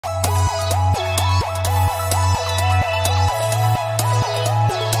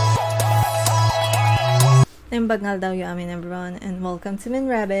Nimbagnal daw yu amin everyone, and welcome to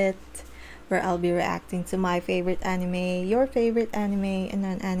MoonRabbit, where I'll be reacting to my favorite anime, your favorite anime, and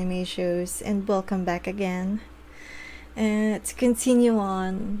non-anime shows, and welcome back again. And to continue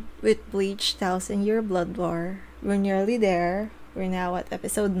on with Bleach 1000-Year Blood War, we're nearly there. We're now at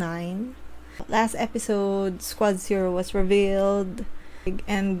episode 9. Last episode, Squad Zero was revealed,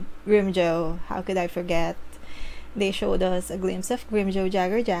 and Grimjo, how could I forget? They showed us a glimpse of Grimjo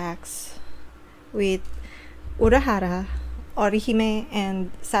Jagger Jax with Urahara, Orihime,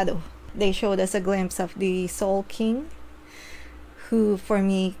 and Sado. They showed us a glimpse of the Soul King, who for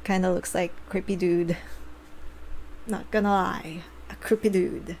me kind of looks like creepy dude. Not gonna lie, a creepy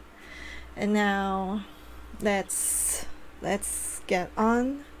dude. And now let's get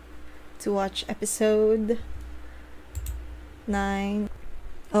on to watch episode 9.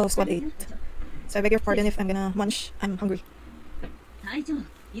 Oh, squad 8. So I beg your pardon if I'm gonna munch. I'm hungry.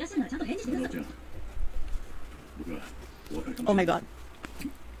 Oh my god.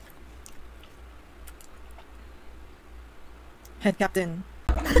 Head captain.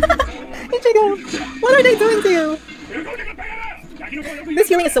 Ichigo! What are they doing to you? This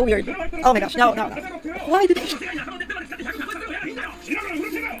healing is so weird. Oh my gosh, no. Why did they...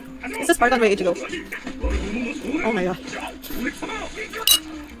 Is this Spartan way, Ichigo? Oh my god.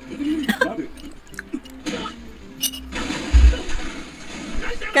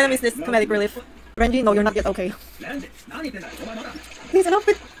 Kinda miss this comedic relief. Renji, no, you're not yet okay. Please enough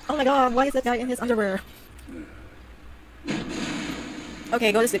with... Oh my god, why is that guy in his underwear?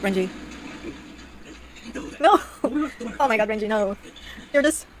 Okay, go to sleep, Renji. No! Oh my god, Renji, no. You're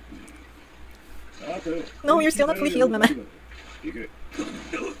just... No, you're still not fully healed, mama.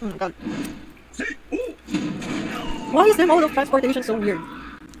 Oh my god. Why is their mode of transportation so weird?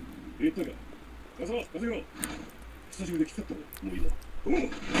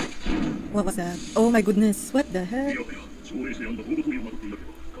 What was that? Oh my goodness, what the heck?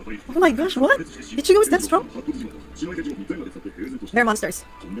 Oh my gosh, what? Ichigo is that strong? They're monsters.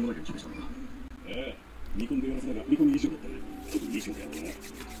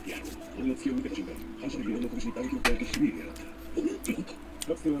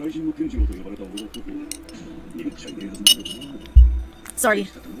 Sorry,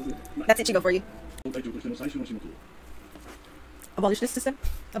 that's Ichigo for you. Abolish this system?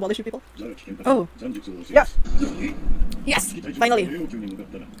 Abolish you people? Oh, yeah. Yes, finally.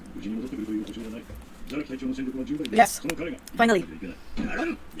 Yes, finally.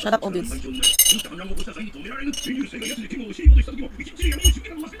 Shut up, old dudes.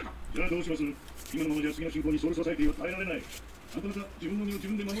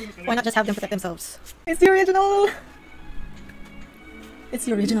 Why not just have them protect themselves? It's the original! It's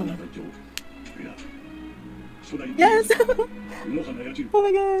the original. Yes! Oh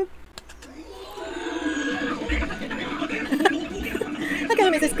my god! I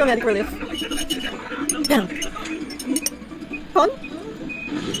kinda miss this comedic relief. Damn. Con?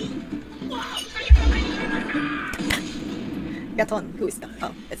 Gaton, who is that?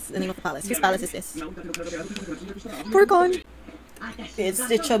 Oh, it's the name of the palace. Whose palace is this? Poor Con! It's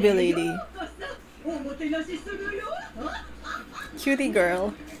the chubby lady. Cutie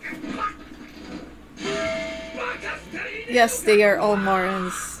girl. Yes, they are all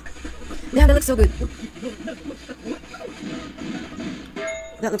morons. Yeah, that looks so good.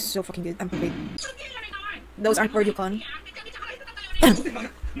 That looks so fucking good. I'm afraid. Those aren't for you, Con.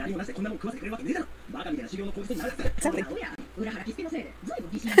 Exactly.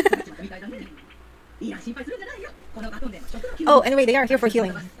 Oh, anyway, they are here for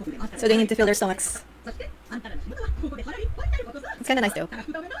healing. So they need to fill their stomachs. It's kinda nice though.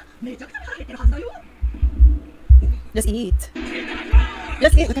 Just eat.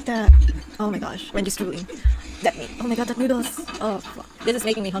 Just eat. Look at that. Oh my gosh. Renji's drooling. That meat. Oh my god, that noodles. Oh, fuck. This is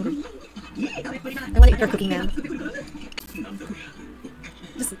making me hungry. I want to eat your cooking, man.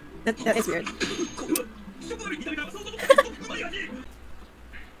 Just, that is weird.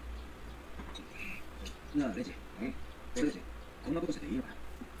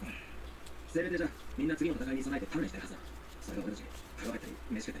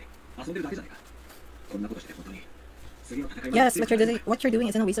 Yes, what you're doing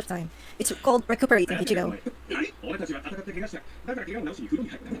isn't a waste of time. It's called recuperating, Ichigo.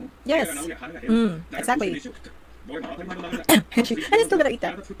 Yes. Exactly. And he's still gonna eat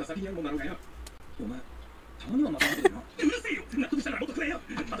that.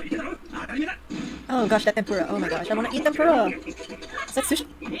 Oh gosh, that tempura. Oh my gosh, I wanna eat tempura. Is that sushi?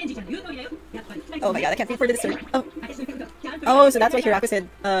 Oh my god, I can't wait for the dessert. Oh. Oh, so that's why Hiraku said,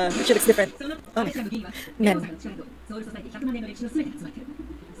 she looks different. Oh my god. Men.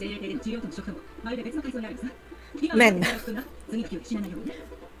 Men.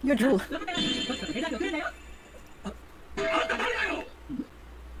 You're drool.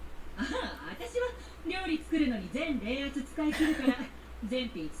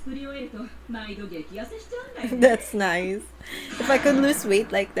 That's nice. If I could lose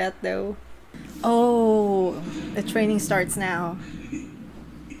weight like that though. Oh, the training starts now.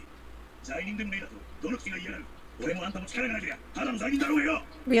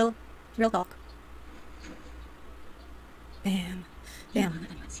 Real talk. Damn. Now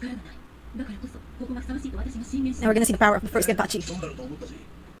we're gonna see the power of the first Genpachi.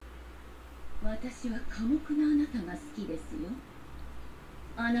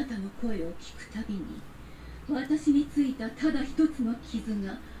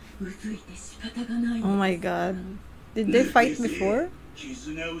 Oh my god. Did they fight before?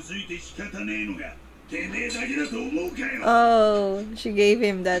 Oh, she gave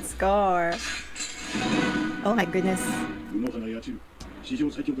him that scar. Oh my goodness.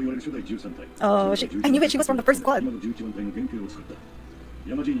 Oh, I knew it. She was from the first squad.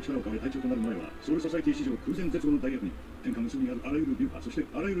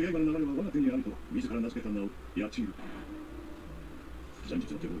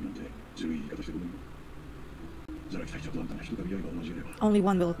 Only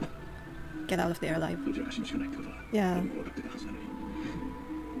one will get out of there alive. Yeah.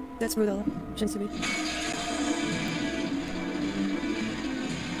 That's brutal. Shinsubi.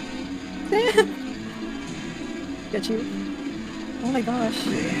 Get you. Oh my gosh.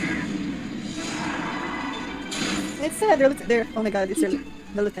 It's sad. They're oh my god, it's the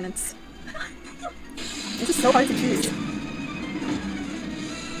lieutenants. This is so hard to choose.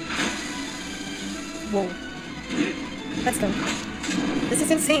 Whoa. Let's go. This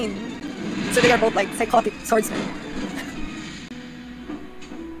is insane. So they are both like psychotic swordsmen.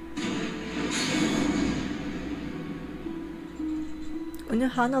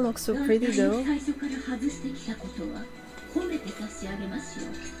 UNOHANA looks so pretty though.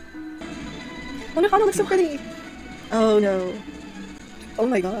 UNOHANA looks so pretty. Oh no. Oh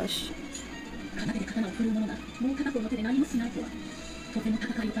my gosh.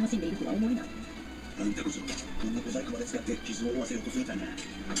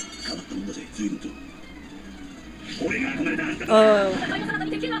 Oh.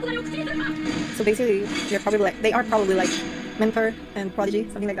 So basically, they are probably like mentor and prodigy,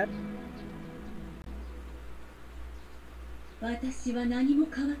 something like that.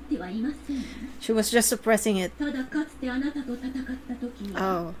 She was just suppressing it.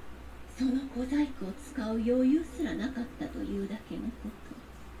 Oh.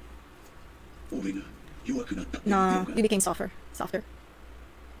 Nah, you became softer.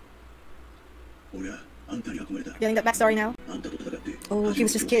 Getting that backstory now? Oh, he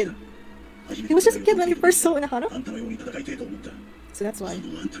was just a kid. He was just a kid when he first saw UNOHANA. So that's why.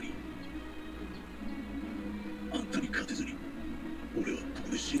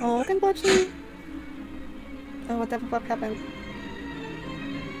 Oh, Kenpachi. Oh, what the fuck happened?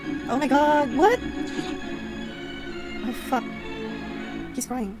 Oh my god, what? Oh fuck. He's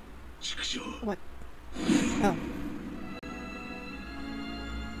crying. What? Oh.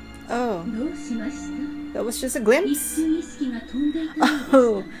 Oh. That was just a glimpse?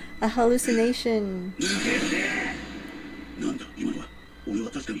 Oh, a hallucination.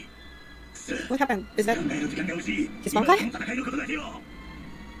 What happened? Is that his vampire?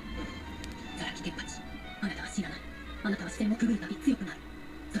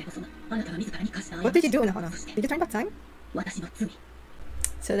 What did you do, UNOHANA? Did you turn back time?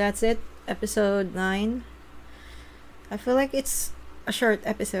 So that's it, episode 9. I feel like it's a short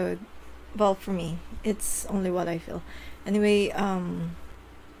episode. Well, for me, it's only what I feel. Anyway,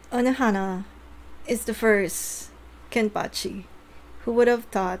 UNOHANA is the first Kenpachi. Who would have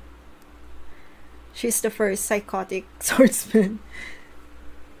thought she's the first psychotic swordsman?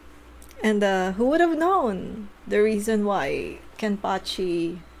 And who would have known the reason why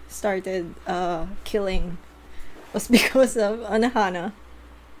Kenpachi started killing was because of UNOHANA.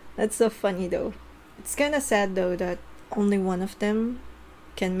 That's so funny though. It's kind of sad though that only one of them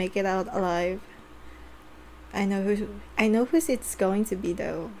can make it out alive. I know who's it's going to be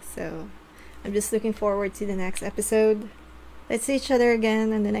though, so I'm just looking forward to the next episode. Let's see each other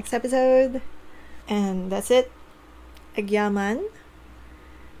again in the next episode. And that's it. Agyaman.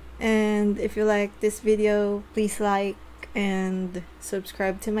 And if you like this video, please like and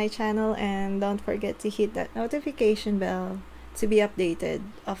subscribe to my channel, and don't forget to hit that notification bell to be updated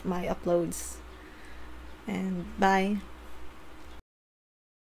of my uploads. And bye.